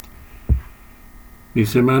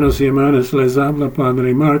Mis hermanos y hermanas, les habla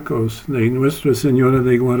Padre Marcos de Nuestra Señora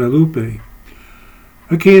de Guadalupe,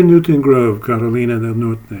 aquí en Newton Grove, Carolina del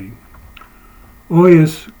Norte. Hoy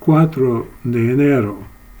es 4 de enero,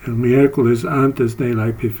 el miércoles antes de la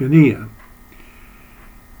Epifanía.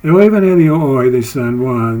 El Evangelio hoy de San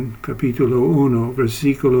Juan, capítulo 1,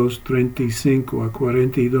 versículos 35 a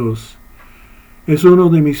 42, es uno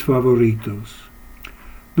de mis favoritos.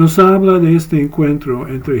 Nos habla de este encuentro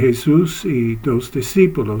entre Jesús y dos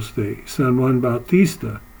discípulos de San Juan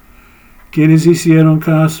Bautista, quienes hicieron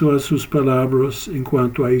caso a sus palabras en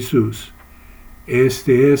cuanto a Jesús.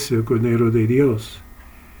 Este es el Cordero de Dios.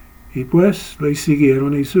 Y pues le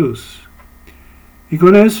siguieron a Jesús. Y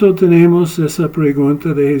con eso tenemos esa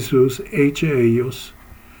pregunta de Jesús hecha a ellos,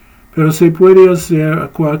 pero se puede hacer a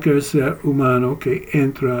cualquier ser humano que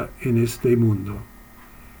entra en este mundo.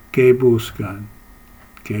 ¿Qué buscan?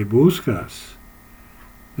 ¿Qué buscas?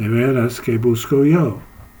 De veras, ¿qué busco yo?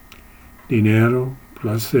 Dinero,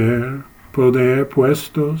 placer, poder,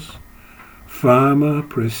 puestos, fama,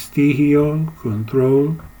 prestigio,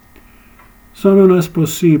 control. Son unas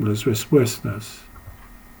posibles respuestas.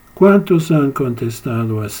 ¿Cuántos han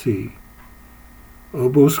contestado así? ¿O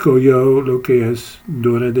busco yo lo que es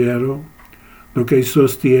duradero, lo que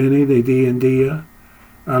sostiene de día en día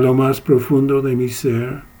a lo más profundo de mi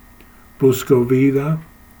ser? ¿Busco vida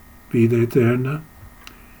eterna?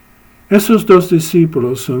 Esos dos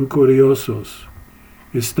discípulos son curiosos.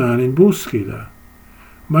 Están en búsqueda.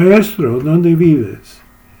 Maestro, ¿dónde vives?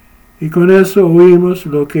 Y con eso oímos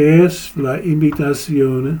lo que es la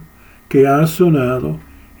invitación que ha sonado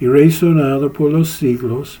y resonado por los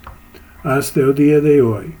siglos hasta el día de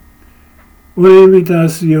hoy. Una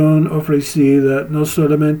invitación ofrecida no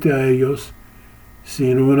solamente a ellos,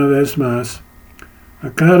 sino una vez más a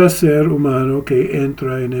cada ser humano que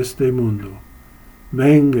entra en este mundo.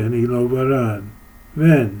 Vengan y lo verán.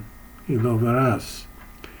 Ven y lo verás.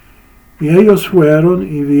 Y ellos fueron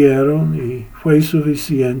y vieron y fue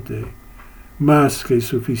suficiente, más que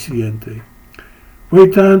suficiente. Fue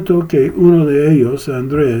tanto que uno de ellos,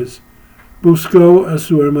 Andrés, buscó a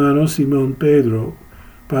su hermano Simón Pedro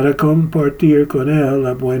para compartir con él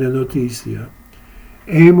la buena noticia.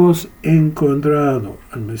 Hemos encontrado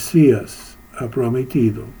al Mesías, ha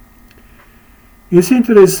prometido. Y es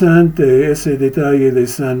interesante ese detalle de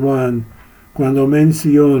San Juan cuando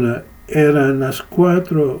menciona eran las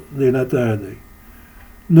 4 de la tarde.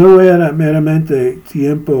 No era meramente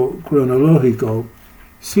tiempo cronológico,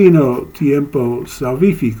 sino tiempo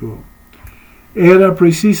salvífico. Era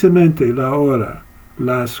precisamente la hora,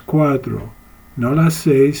 las 4, no las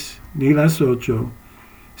 6 ni las 8,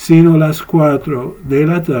 sino las 4 de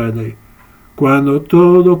la tarde, cuando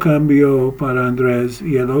todo cambió para Andrés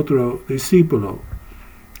y el otro discípulo,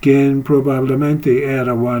 quien probablemente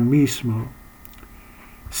era Juan mismo.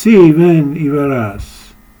 Sí, ven y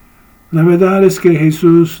verás. La verdad es que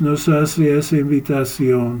Jesús nos hace esa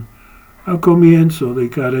invitación al comienzo de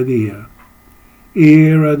cada día.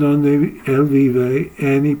 Ir a donde Él vive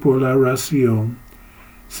en y por la oración,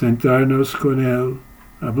 sentarnos con Él,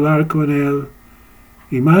 hablar con Él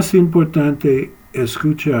y, más importante,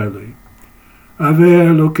 escucharle. A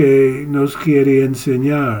ver lo que nos quiere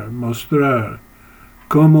enseñar, mostrar,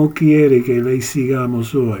 cómo quiere que le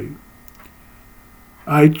sigamos hoy.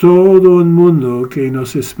 Hay todo un mundo que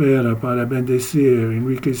nos espera para bendecir,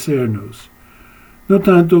 enriquecernos, no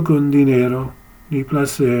tanto con dinero, ni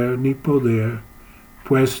placer, ni poder,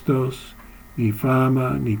 puestos, ni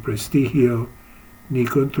fama, ni prestigio, ni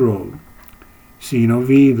control, sino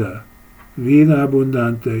vida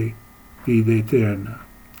abundante, vida eterna.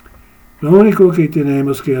 Lo único que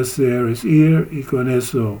tenemos que hacer es ir y con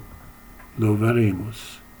eso lo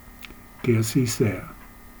veremos. Que así sea.